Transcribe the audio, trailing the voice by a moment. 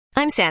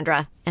I'm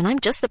Sandra, and I'm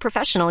just the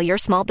professional your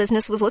small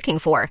business was looking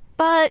for.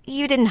 But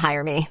you didn't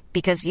hire me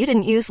because you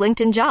didn't use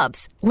LinkedIn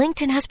Jobs.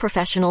 LinkedIn has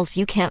professionals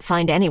you can't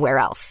find anywhere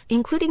else,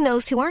 including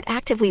those who aren't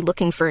actively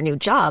looking for a new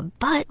job,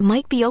 but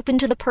might be open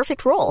to the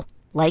perfect role,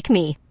 like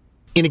me.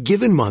 In a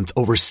given month,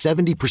 over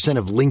 70%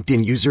 of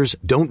LinkedIn users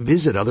don't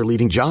visit other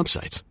leading job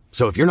sites.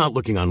 So if you're not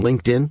looking on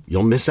LinkedIn,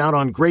 you'll miss out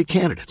on great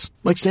candidates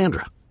like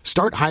Sandra.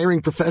 Start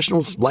hiring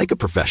professionals like a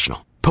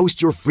professional.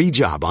 Post your free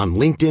job on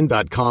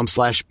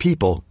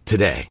linkedin.com/people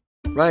today.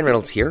 Ryan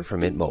Reynolds here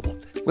from Mint Mobile.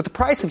 With the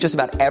price of just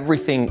about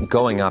everything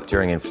going up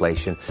during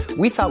inflation,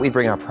 we thought we'd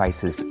bring our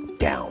prices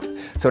down.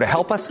 So to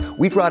help us,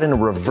 we brought in a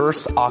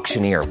reverse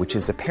auctioneer, which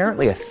is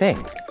apparently a thing.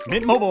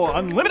 Mint Mobile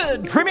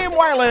Unlimited Premium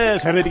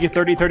Wireless. How to get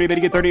 30, 30, bit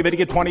to get 30, bit to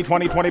get 20,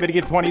 20, 20, bit to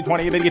get 20,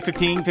 20, bit to get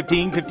 15,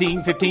 15,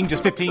 15, 15,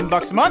 just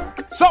 $15 a month?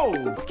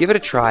 Sold! Give it a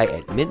try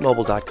at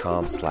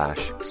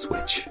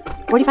mintmobile.com/switch.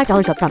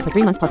 $45 up front for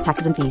 3 months plus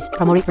taxes and fees.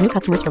 Promo rate for new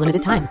customers for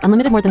limited time.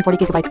 Unlimited more than 40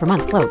 gigabytes per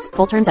month. Slows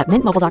full terms at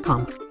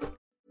mintmobile.com.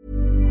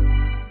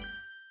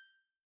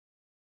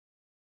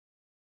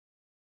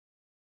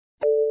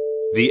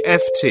 The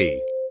FT.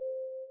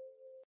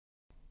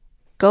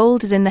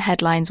 Gold is in the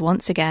headlines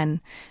once again,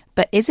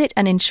 but is it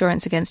an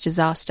insurance against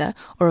disaster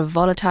or a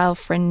volatile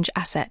fringe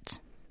asset?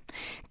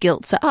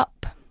 Gilts are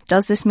up.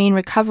 Does this mean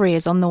recovery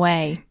is on the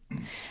way?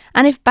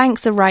 And if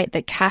banks are right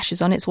that cash is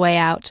on its way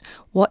out,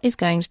 what is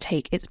going to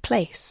take its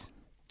place?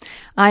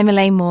 I'm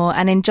Elaine Moore,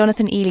 and in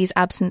Jonathan Ely's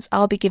absence,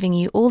 I'll be giving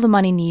you all the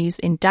money news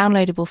in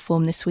downloadable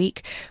form this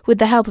week with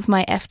the help of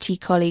my FT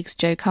colleagues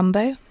Joe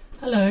Cumbo.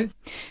 Hello.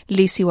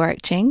 Lucy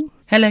Warwick-Ching.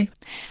 Hello.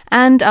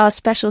 And our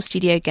special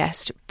studio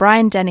guest,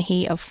 Brian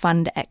Dennehy of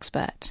Fund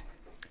Expert.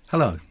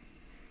 Hello.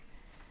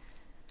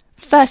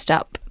 First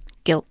up,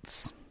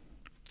 gilts.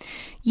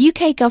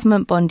 UK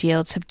government bond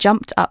yields have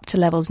jumped up to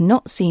levels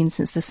not seen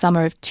since the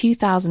summer of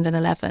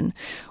 2011,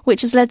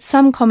 which has led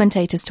some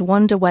commentators to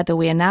wonder whether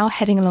we are now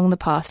heading along the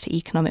path to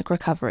economic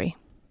recovery.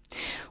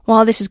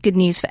 While this is good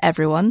news for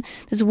everyone,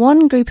 there's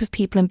one group of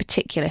people in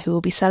particular who will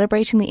be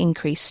celebrating the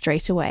increase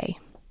straight away.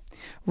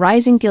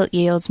 Rising gilt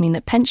yields mean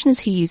that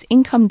pensioners who use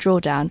income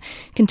drawdown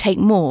can take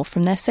more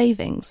from their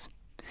savings.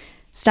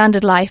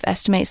 Standard Life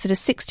estimates that a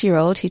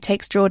 60-year-old who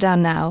takes drawdown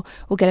now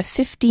will get a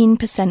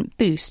 15%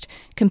 boost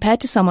compared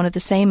to someone of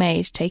the same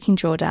age taking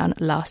drawdown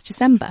last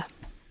December.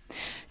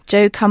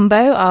 Joe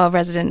Cumbo, our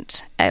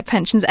resident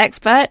pensions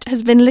expert,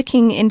 has been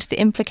looking into the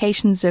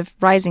implications of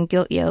rising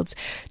gilt yields.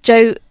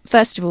 Joe,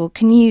 first of all,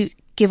 can you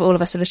give all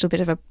of us a little bit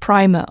of a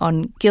primer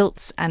on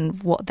gilts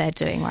and what they're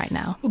doing right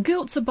now? Well,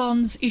 gilts are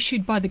bonds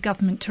issued by the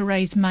government to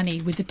raise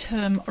money, with the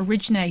term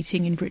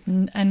originating in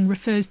Britain, and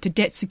refers to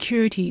debt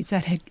securities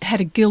that had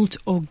a gilt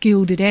or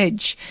gilded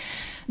edge.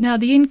 Now,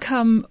 the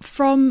income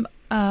from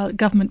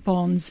government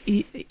bonds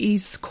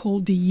is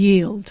called the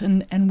yield,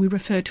 and we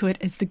refer to it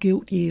as the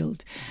gilt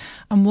yield.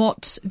 And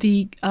what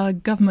the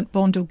government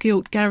bond or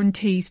gilt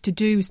guarantees to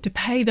do is to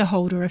pay the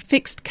holder a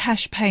fixed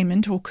cash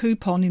payment, or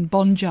coupon in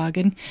bond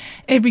jargon,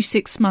 every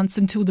 6 months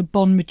until the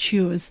bond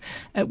matures,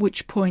 at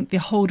which point the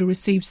holder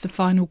receives the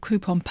final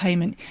coupon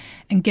payment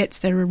and gets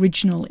their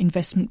original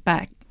investment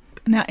back.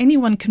 Now,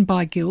 anyone can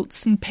buy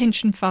gilts, and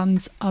pension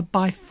funds are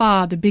by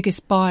far the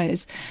biggest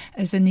buyers,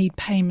 as they need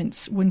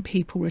payments when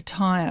people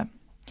retire.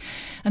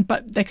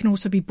 But they can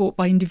also be bought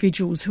by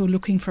individuals who are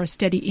looking for a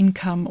steady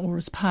income or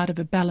as part of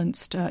a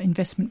balanced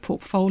investment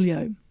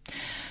portfolio.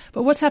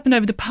 But what's happened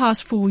over the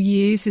past 4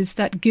 years is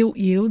that gilt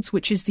yields,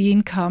 which is the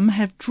income,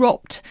 have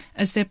dropped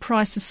as their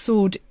prices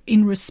soared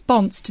in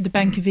response to the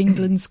Bank of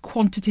England's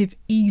quantitative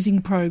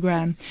easing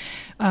programme,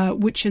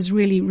 which has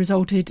really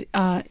resulted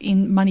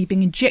in money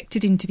being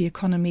injected into the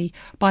economy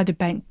by the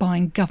bank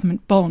buying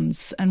government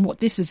bonds. And what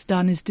this has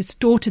done is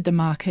distorted the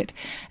market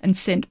and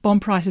sent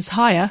bond prices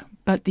higher,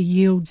 but the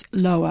yields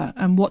lower.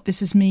 And what this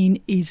has mean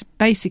is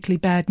basically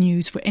bad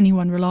news for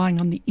anyone relying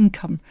on the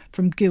income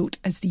from gilt,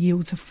 as the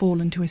yields have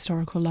fallen to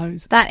historical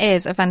lows. That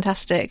is a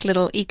fantastic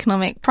little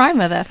economic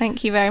primer there.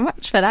 Thank you very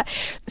much for that.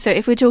 So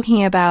if we're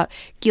talking about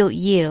gilt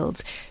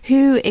yields,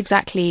 who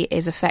exactly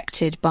is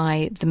affected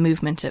by the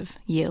movement of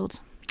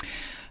yields?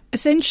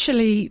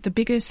 Essentially, the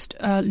biggest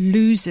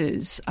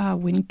losers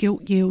when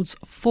gilt yields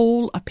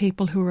fall are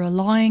people who are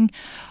relying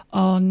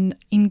on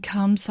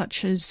income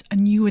such as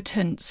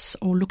annuitants,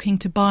 or looking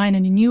to buy an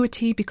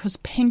annuity because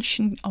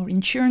pension or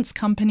insurance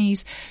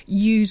companies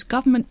use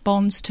government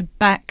bonds to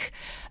back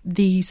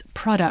these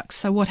products.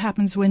 So what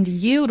happens when the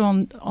yield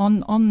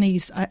on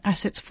these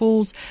assets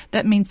falls?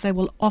 That means they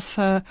will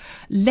offer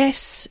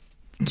less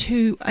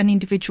to an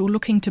individual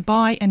looking to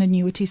buy an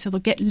annuity, so they'll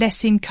get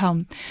less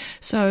income.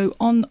 So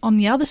on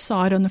the other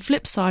side, on the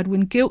flip side,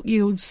 when gilt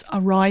yields are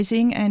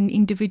rising and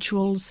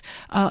individuals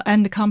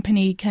and the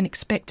company can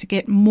expect to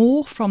get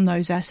more from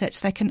those assets,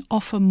 they can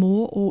offer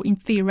more, or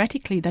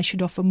theoretically they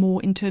should offer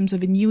more in terms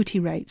of annuity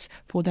rates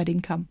for that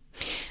income.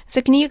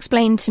 So can you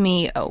explain to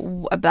me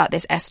about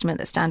this estimate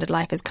that Standard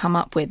Life has come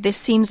up with? This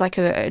seems like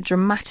a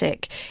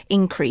dramatic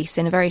increase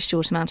in a very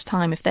short amount of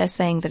time. If they're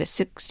saying that a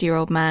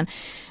 60-year-old man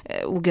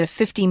will get a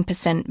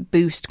 15%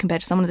 boost compared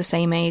to someone of the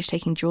same age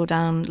taking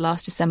drawdown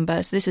last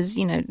December. So this is,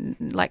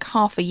 like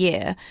half a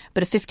year,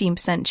 but a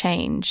 15%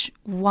 change.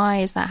 Why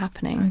is that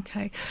happening?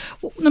 Okay.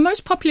 Well, the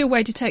most popular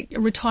way to take a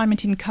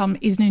retirement income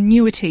is an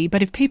annuity.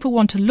 But if people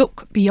want to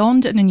look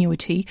beyond an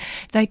annuity,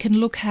 they can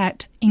look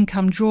at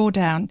income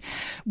drawdown,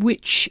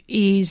 which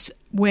is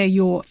where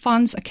your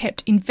funds are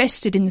kept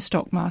invested in the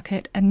stock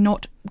market and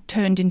not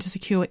turned into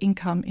secure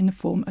income in the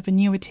form of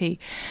annuity.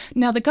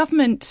 Now, the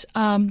government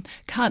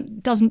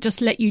doesn't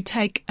just let you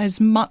take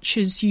as much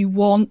as you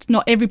want,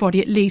 not everybody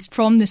at least,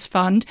 from this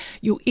fund.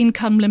 Your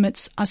income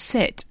limits are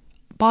set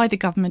by the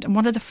government, and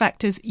one of the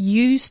factors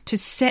used to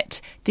set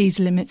these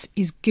limits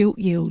is gilt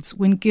yields.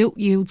 When gilt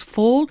yields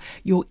fall,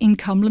 your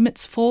income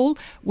limits fall.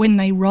 When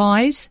they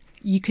rise,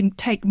 you can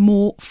take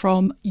more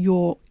from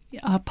your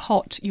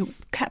pot, your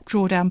cap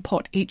drawdown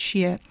pot each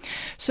year.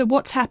 So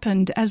what's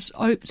happened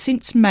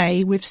since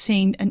May, we've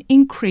seen an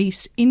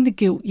increase in the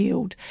gilt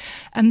yield,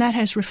 and that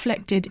has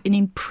reflected in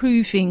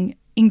improving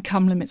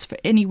income limits for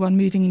anyone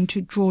moving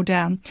into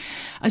drawdown.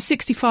 A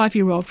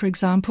 65-year-old, for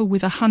example,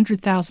 with a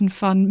 100,000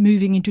 fund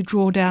moving into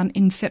drawdown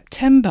in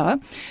September,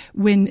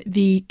 when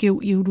the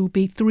gilt yield will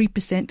be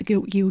 3%, the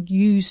gilt yield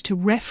used to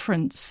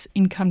reference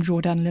income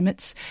drawdown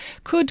limits,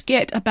 could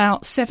get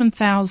about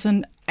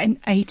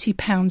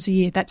 £7,080 a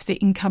year. That's the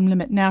income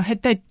limit. Now,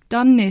 had they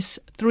done this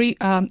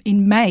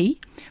in May,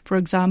 for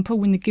example,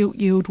 when the gilt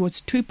yield was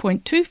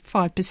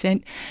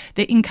 2.25%,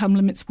 the income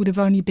limits would have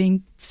only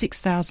been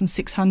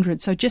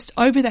 $6,600. So just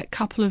over that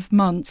couple of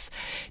months,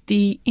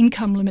 the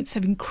income limits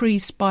have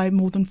increased by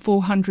more than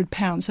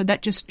 £400. So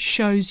that just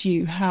shows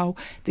you how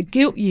the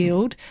gilt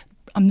yield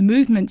and the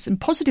movements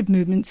and positive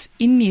movements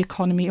in the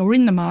economy or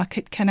in the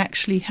market can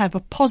actually have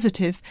a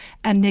positive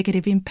and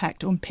negative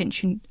impact on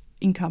pension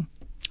income.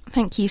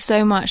 Thank you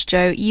so much,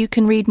 Jo. You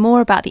can read more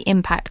about the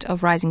impact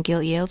of rising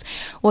gilt yields,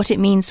 what it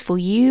means for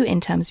you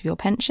in terms of your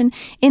pension,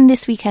 in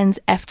this weekend's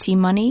FT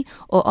Money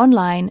or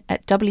online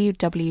at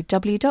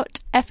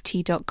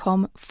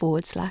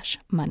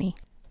www.ft.com/money.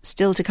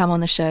 Still to come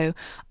on the show,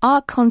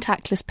 are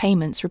contactless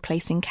payments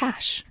replacing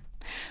cash?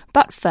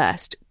 But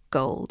first,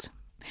 gold.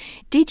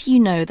 Did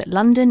you know that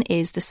London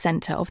is the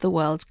centre of the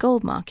world's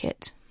gold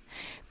market?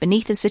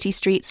 Beneath the city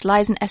streets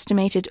lies an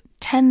estimated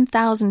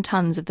 10,000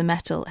 tonnes of the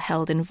metal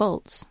held in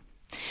vaults.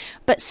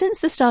 But since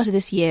the start of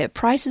this year,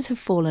 prices have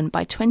fallen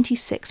by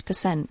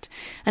 26%,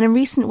 and in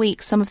recent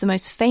weeks some of the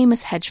most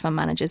famous hedge fund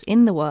managers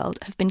in the world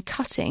have been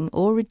cutting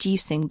or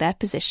reducing their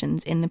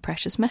positions in the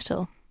precious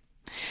metal.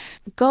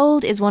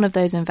 Gold is one of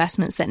those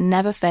investments that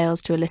never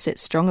fails to elicit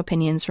strong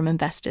opinions from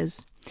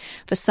investors.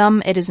 For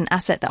some, it is an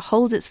asset that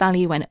holds its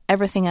value when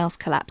everything else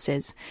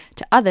collapses.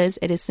 To others,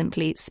 it is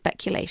simply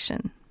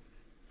speculation.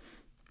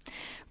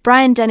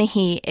 Brian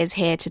Dennehy is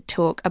here to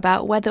talk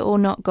about whether or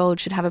not gold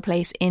should have a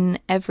place in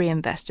every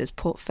investor's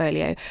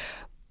portfolio.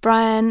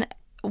 Brian,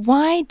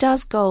 why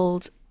does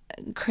gold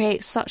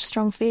create such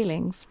strong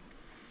feelings?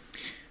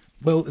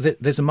 Well,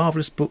 there's a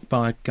marvellous book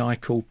by a guy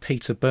called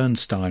Peter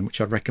Bernstein, which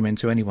I'd recommend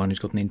to anyone who's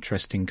got an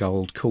interest in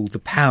gold, called The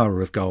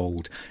Power of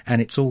Gold.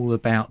 And it's all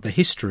about the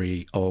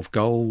history of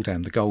gold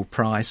and the gold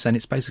price. And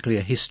it's basically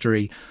a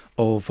history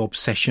of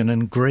obsession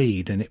and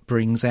greed. And it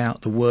brings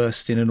out the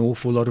worst in an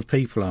awful lot of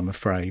people, I'm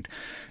afraid.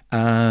 But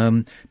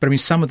I mean,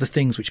 some of the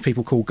things which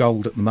people call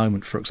gold at the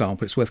moment, for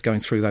example, it's worth going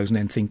through those and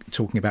then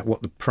talking about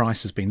what the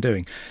price has been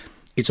doing.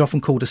 It's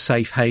often called a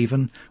safe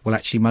haven. Well,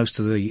 actually, most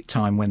of the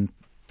time when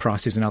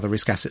prices and other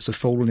risk assets have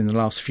fallen in the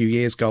last few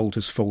years, gold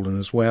has fallen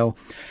as well.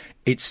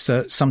 It's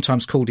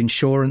sometimes called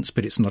insurance,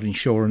 but it's not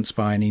insurance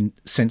by any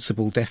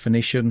sensible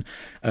definition.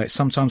 It's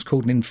sometimes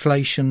called an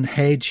inflation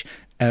hedge.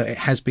 It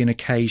has been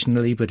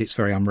occasionally, but it's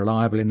very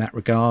unreliable in that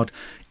regard.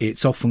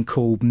 It's often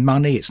called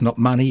money. It's not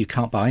money. You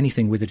can't buy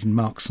anything with it in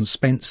Marks and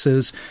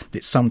Spencer's.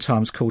 It's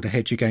sometimes called a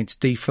hedge against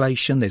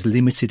deflation. There's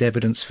limited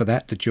evidence for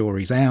that. The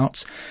jury's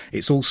out.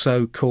 It's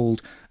also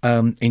called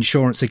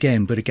insurance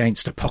again, but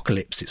against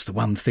apocalypse. It's the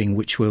one thing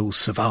which will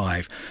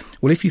survive.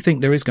 Well, if you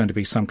think there is going to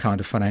be some kind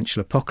of financial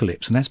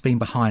apocalypse, and that's been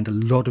behind a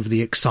lot of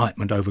the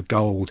excitement over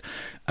gold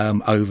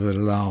over the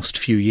last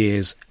few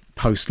years,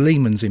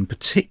 post-Lehman's in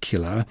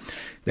particular,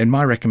 then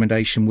my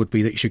recommendation would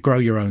be that you should grow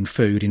your own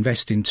food,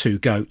 invest in 2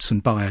 goats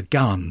and buy a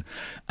gun.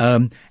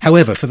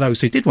 However, for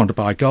those who did want to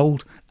buy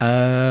gold,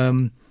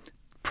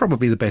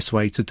 probably the best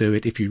way to do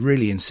it, if you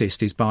really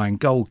insist, is buying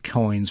gold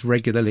coins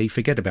regularly.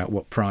 Forget about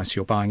what price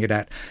you're buying it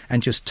at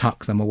and just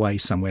tuck them away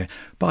somewhere.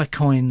 Buy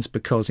coins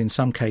because in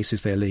some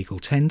cases they're legal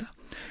tender,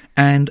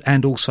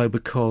 and also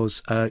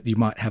because you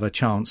might have a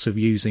chance of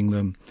using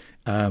them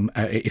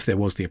if there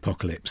was the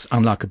apocalypse,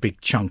 unlike a big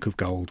chunk of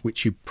gold,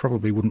 which you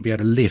probably wouldn't be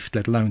able to lift,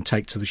 let alone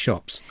take to the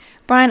shops.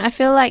 Brian, I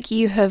feel like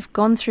you have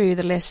gone through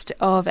the list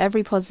of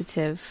every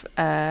positive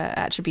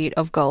attribute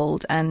of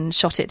gold and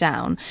shot it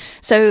down.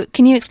 So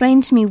can you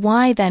explain to me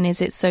why then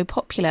is it so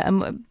popular?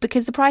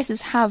 Because the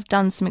prices have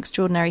done some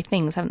extraordinary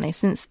things, haven't they,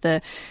 since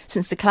the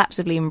collapse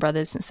of Lehman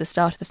Brothers, since the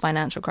start of the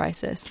financial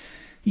crisis?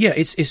 Yeah,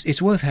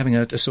 it's worth having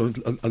a sort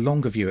of a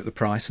longer view at the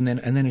price and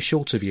then a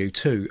shorter view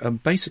too.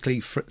 Basically,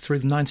 through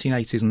the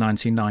 1980s and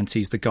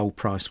 1990s, the gold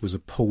price was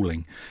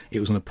appalling. It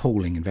was an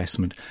appalling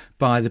investment.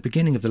 By the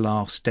beginning of the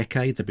last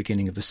decade, the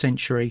beginning of the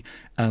century,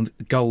 the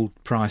gold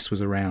price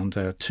was around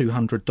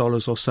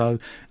 $200 or so,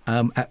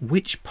 at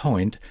which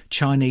point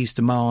Chinese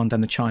demand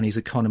and the Chinese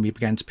economy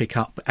began to pick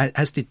up,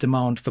 as did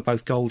demand for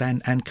both gold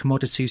and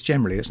commodities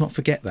generally. Let's not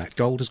forget that.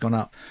 Gold has gone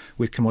up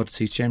with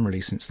commodities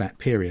generally since that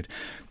period.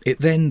 It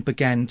then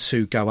began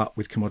to go up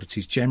with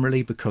commodities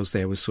generally because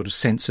there was sort of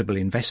sensible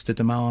investor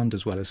demand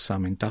as well as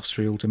some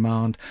industrial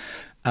demand.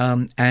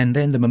 And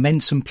then the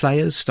momentum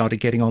players started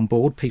getting on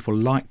board, people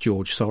like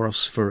George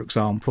Soros, for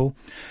example.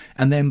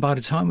 And then by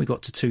the time we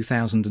got to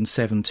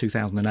 2007,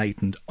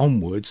 2008 and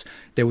onwards,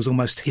 there was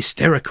almost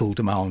hysterical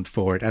demand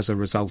for it as a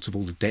result of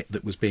all the debt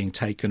that was being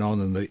taken on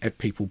and the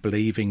people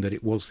believing that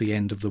it was the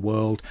end of the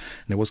world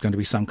and there was going to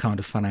be some kind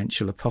of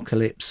financial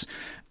apocalypse.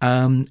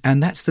 And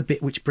that's the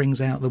bit which brings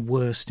out the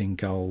worst in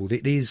gold.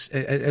 It is,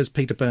 as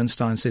Peter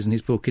Bernstein says in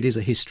his book, it is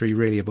a history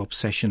really of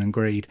obsession and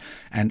greed,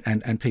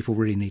 and people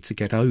really need to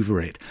get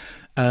over it.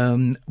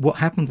 What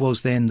happened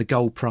was then the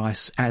gold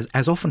price,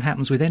 as often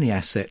happens with any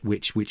asset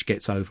which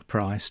gets overpriced,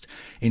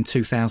 in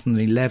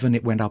 2011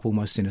 it went up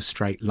almost in a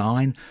straight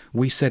line.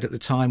 We said at the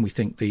time we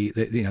think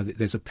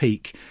there's a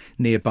peak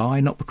nearby,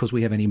 not because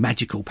we have any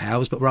magical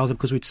powers, but rather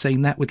because we'd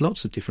seen that with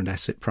lots of different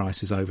asset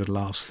prices over the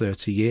last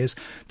 30 years.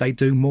 They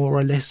do more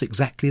or less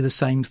exactly the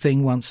same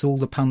thing once all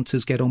the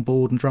punters get on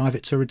board and drive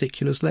it to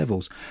ridiculous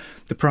levels.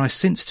 The price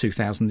since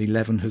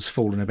 2011 has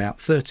fallen about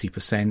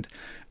 30%.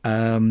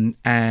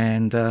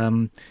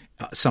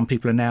 Some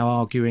people are now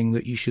arguing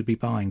that you should be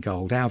buying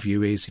gold. Our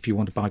view is if you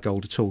want to buy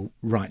gold at all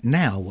right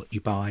now, what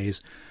you buy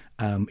is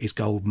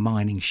gold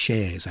mining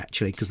shares,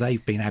 actually, because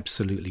they've been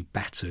absolutely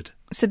battered.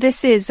 So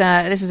this is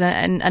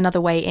another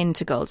way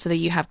into gold, so that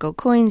you have gold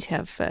coins, you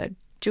have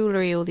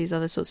jewellery, all these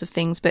other sorts of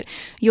things, but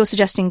you're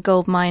suggesting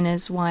gold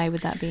miners. Why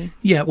would that be?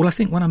 Yeah, well, I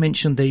think when I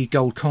mentioned the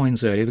gold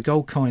coins earlier, the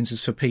gold coins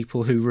is for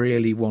people who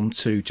really want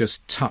to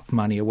just tuck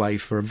money away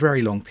for a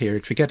very long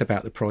period, forget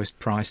about the price,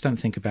 don't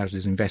think about it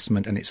as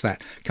investment, and it's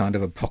that kind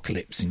of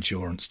apocalypse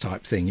insurance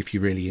type thing if you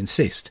really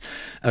insist.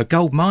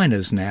 Gold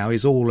miners now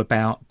is all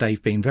about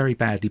they've been very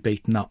badly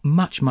beaten up,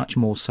 much, much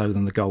more so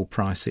than the gold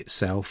price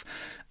itself.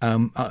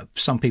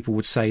 Some people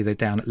would say they're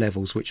down at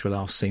levels which were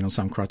last seen on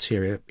some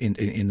criteria in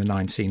the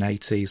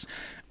 1980s.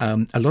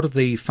 A lot of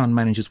the fund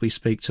managers we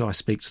speak to, I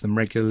speak to them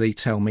regularly,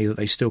 tell me that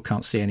they still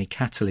can't see any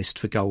catalyst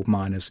for gold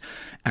miners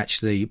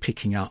actually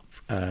picking up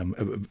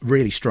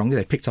really strongly.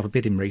 They've picked up a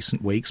bit in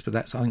recent weeks, but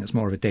I think that's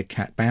more of a dead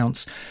cat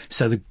bounce.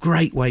 So the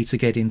great way to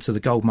get into the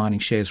gold mining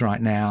shares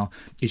right now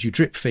is you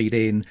drip feed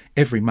in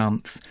every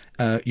month.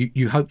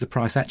 You hope the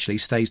price actually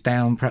stays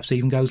down, perhaps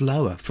even goes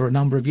lower for a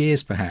number of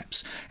years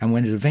perhaps. And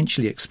when it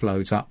eventually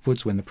explodes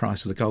upwards, when the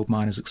price of the gold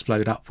miners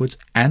explode upwards,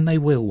 and they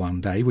will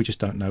one day, we just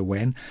don't know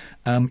when,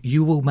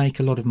 you will make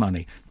a lot of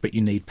money. But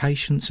you need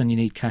patience and you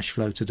need cash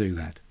flow to do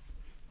that.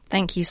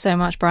 Thank you so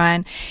much,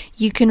 Brian.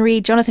 You can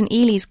read Jonathan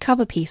Ely's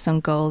cover piece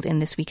on gold in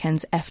this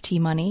weekend's FT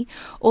Money,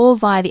 or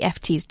via the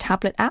FT's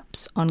tablet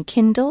apps on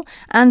Kindle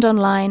and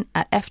online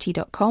at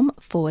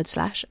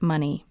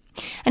ft.com/money.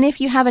 And if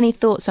you have any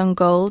thoughts on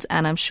gold,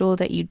 and I'm sure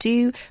that you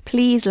do,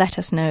 please let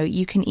us know.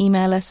 You can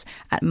email us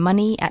at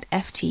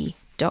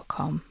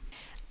money@ft.com.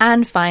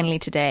 And finally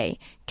today,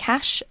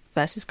 cash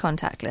versus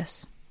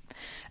contactless.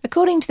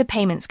 According to the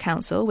Payments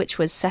Council, which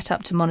was set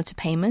up to monitor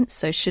payments,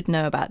 so should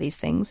know about these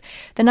things,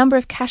 the number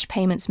of cash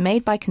payments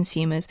made by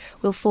consumers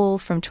will fall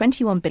from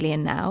 21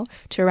 billion now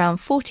to around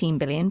 14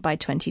 billion by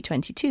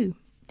 2022.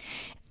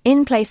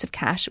 In place of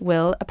cash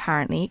will,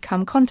 apparently,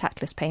 come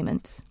contactless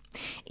payments.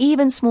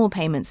 Even small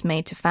payments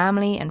made to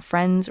family and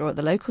friends or at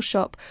the local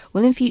shop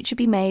will in future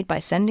be made by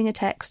sending a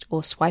text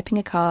or swiping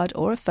a card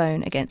or a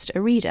phone against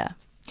a reader.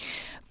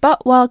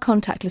 But while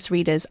contactless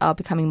readers are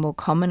becoming more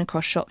common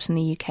across shops in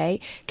the UK,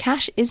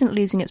 cash isn't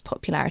losing its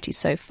popularity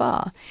so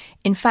far.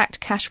 In fact,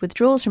 cash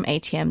withdrawals from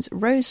ATMs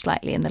rose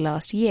slightly in the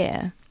last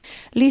year.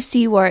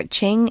 Lucy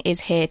Warwick-Ching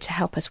is here to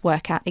help us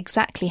work out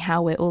exactly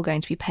how we're all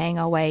going to be paying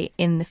our way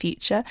in the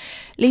future.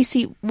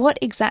 Lucy, what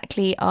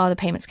exactly are the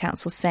Payments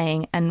Council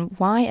saying and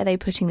why are they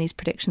putting these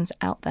predictions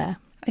out there?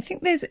 I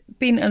think there's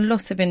been a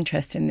lot of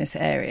interest in this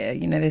area.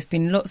 You know, there's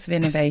been lots of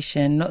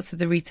innovation. Lots of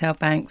the retail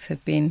banks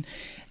have been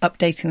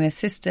updating their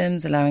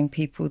systems, allowing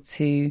people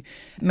to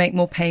make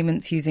more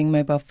payments using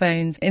mobile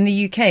phones. In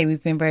the UK,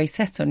 we've been very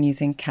set on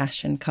using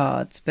cash and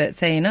cards. But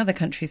say in other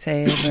countries,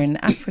 say over in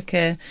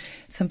Africa,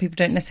 some people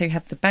don't necessarily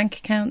have the bank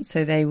account,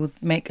 so they will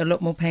make a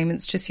lot more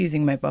payments just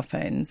using mobile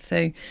phones.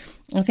 So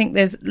I think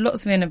there's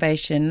lots of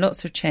innovation,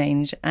 lots of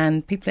change,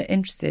 and people are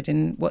interested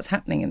in what's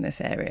happening in this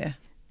area.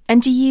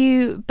 And do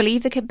you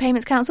believe the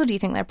Payments Council? Do you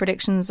think their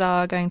predictions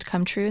are going to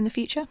come true in the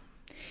future?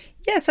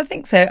 Yes, I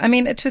think so. I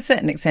mean, to a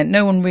certain extent,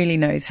 no one really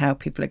knows how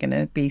people are going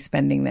to be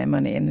spending their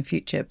money in the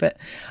future. But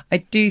I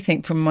do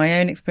think from my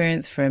own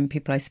experience, from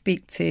people I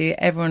speak to,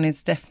 everyone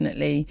is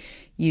definitely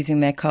using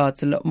their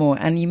cards a lot more.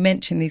 And you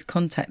mentioned these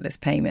contactless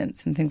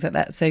payments and things like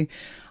that. So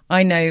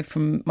I know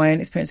from my own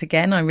experience,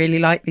 again, I really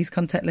like these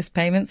contactless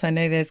payments. I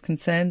know there's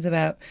concerns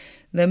about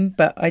them,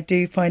 but I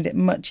do find it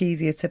much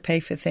easier to pay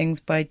for things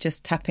by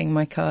just tapping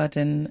my card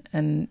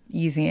and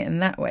using it in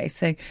that way.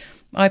 So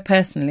I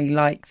personally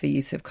like the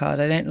use of card.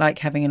 I don't like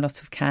having a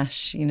lot of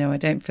cash. You know, I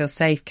don't feel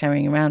safe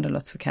carrying around a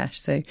lot of cash.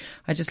 So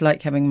I just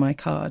like having my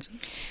card.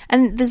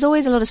 And there's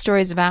always a lot of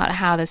stories about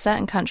how there's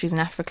certain countries in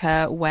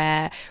Africa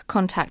where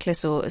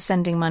contactless or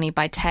sending money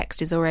by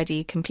text is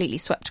already completely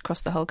swept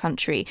across the whole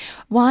country.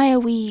 Why are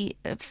we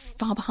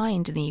far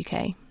behind in the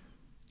UK?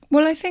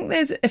 Well, I think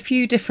there's a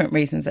few different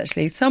reasons,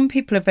 actually. Some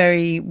people are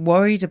very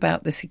worried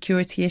about the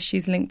security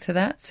issues linked to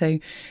that. So,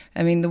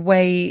 I mean, the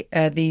way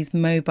these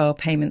mobile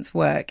payments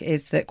work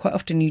is that quite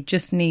often you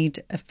just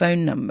need a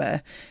phone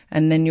number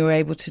and then you're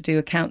able to do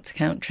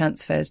account-to-account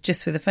transfers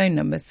just with a phone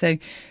number. So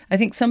I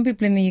think some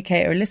people in the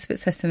UK are a little bit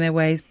set in their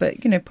ways,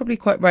 but, you know, probably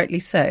quite rightly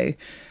so.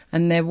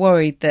 And they're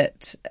worried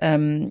that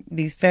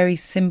these very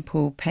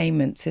simple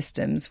payment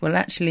systems will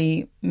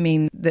actually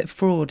mean that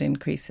fraud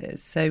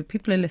increases. So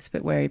people are a little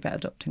bit wary about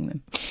adopting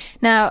them.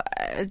 Now,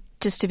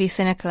 just to be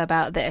cynical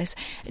about this,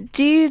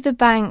 do the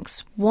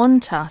banks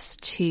want us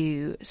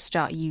to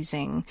start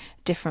using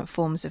different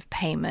forms of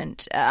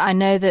payment? I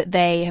know that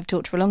they have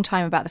talked for a long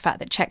time about the fact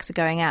that checks are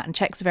going out, and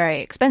checks are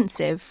very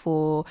expensive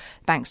for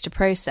banks to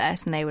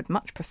process, and they would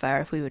much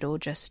prefer if we would all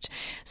just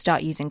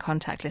start using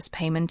contactless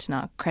payment in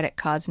our credit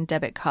cards and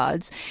debit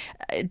cards.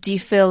 Do you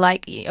feel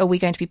like, are we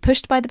going to be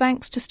pushed by the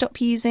banks to stop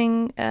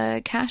using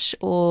cash,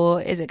 or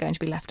is it going to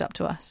be left up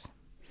to us?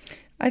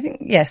 I think,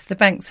 yes, the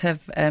banks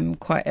have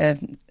quite a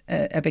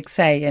big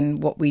say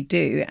in what we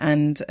do,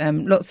 and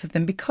lots of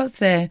them, because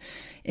they're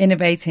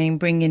innovating,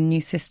 bringing in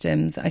new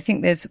systems. I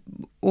think there's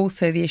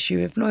also the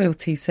issue of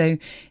loyalty. So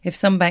if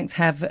some banks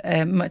have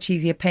a much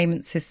easier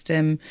payment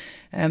system,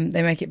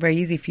 they make it very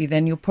easy for you,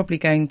 then you're probably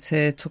going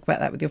to talk about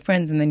that with your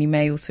friends, and then you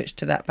may all switch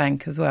to that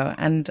bank as well.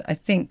 And I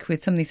think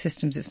with some of these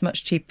systems, it's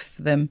much cheaper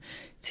for them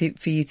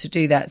for you to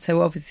do that.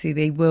 So obviously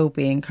they will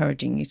be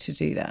encouraging you to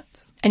do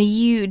that. And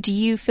do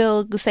you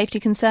feel safety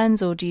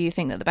concerns, or do you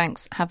think that the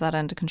banks have that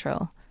under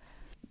control?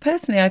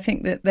 Personally, I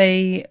think that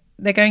they're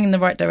going in the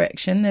right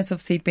direction. There's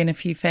obviously been a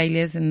few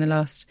failures in the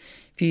last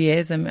few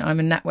years. I'm a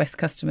NatWest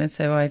customer,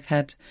 so I've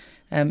had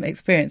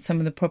experienced some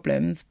of the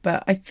problems.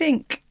 But I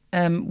think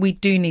we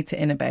do need to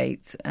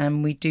innovate,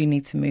 and we do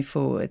need to move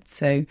forward.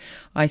 So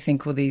I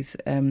think all these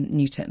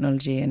new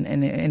technology and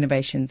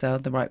innovations are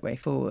the right way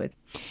forward.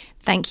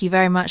 Thank you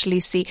very much,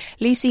 Lucy.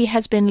 Lucy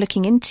has been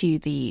looking into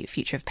the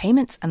future of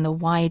payments and the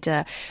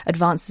wider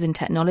advances in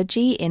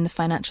technology in the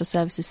financial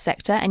services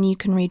sector, and you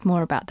can read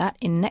more about that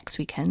in next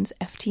weekend's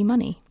FT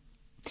Money.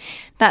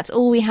 That's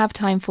all we have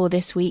time for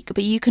this week,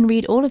 but you can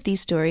read all of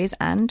these stories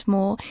and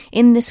more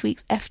in this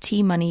week's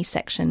FT Money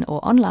section or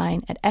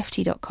online at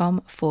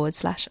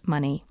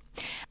ft.com/money.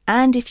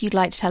 And if you'd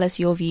like to tell us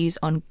your views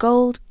on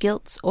gold,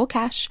 gilts or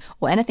cash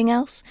or anything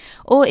else,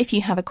 or if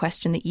you have a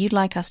question that you'd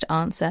like us to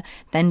answer,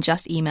 then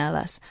just email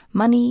us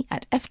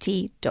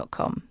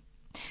money@ft.com.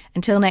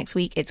 Until next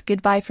week, it's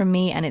goodbye from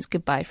me, and it's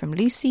goodbye from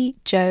Lucy,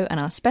 Joe and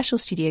our special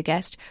studio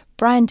guest,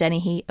 Brian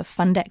Dennehy of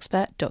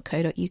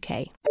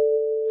fundexpert.co.uk.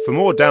 For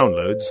more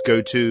downloads,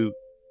 go to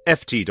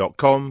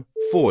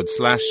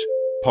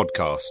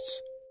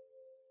ft.com/podcasts.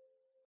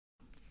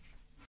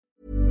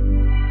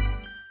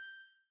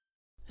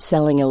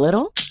 Selling a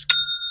little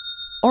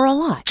or a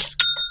lot?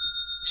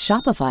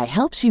 Shopify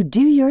helps you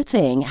do your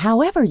thing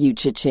however you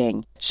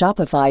cha-ching.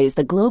 Shopify is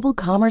the global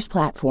commerce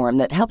platform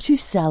that helps you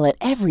sell at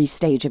every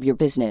stage of your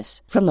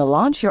business. From the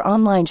launch your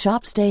online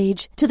shop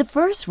stage to the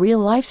first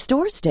real-life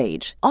store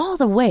stage, all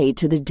the way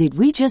to the did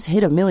we just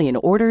hit a million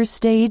orders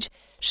stage.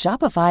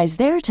 Shopify is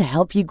there to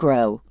help you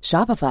grow.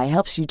 Shopify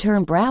helps you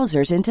turn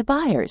browsers into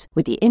buyers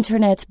with the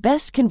internet's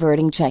best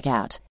converting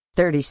checkout.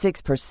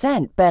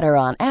 36% better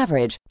on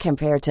average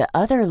compared to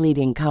other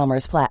leading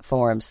commerce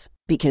platforms.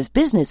 Because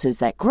businesses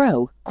that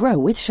grow, grow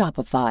with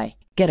Shopify.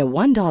 Get a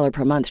 $1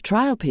 per month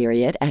trial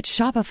period at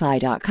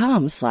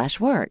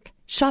shopify.com/work.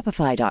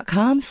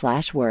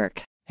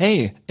 Shopify.com/work.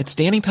 Hey, it's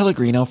Danny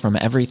Pellegrino from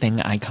Everything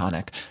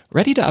Iconic.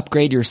 Ready to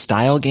upgrade your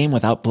style game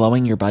without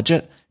blowing your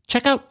budget?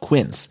 Check out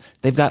Quince.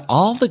 They've got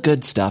all the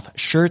good stuff,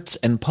 shirts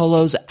and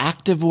polos,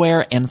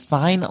 activewear, and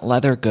fine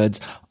leather goods,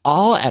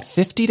 all at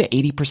 50 to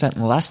 80%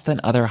 less than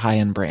other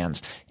high-end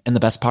brands. And the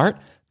best part?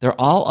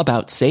 They're all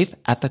about safe,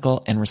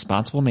 ethical, and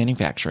responsible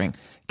manufacturing.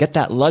 Get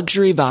that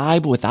luxury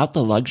vibe without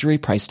the luxury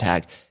price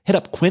tag. Hit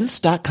up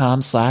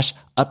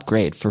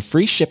quince.com/upgrade for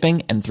free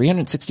shipping and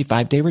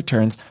 365-day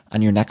returns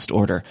on your next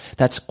order.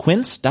 That's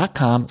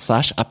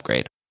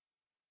quince.com/upgrade.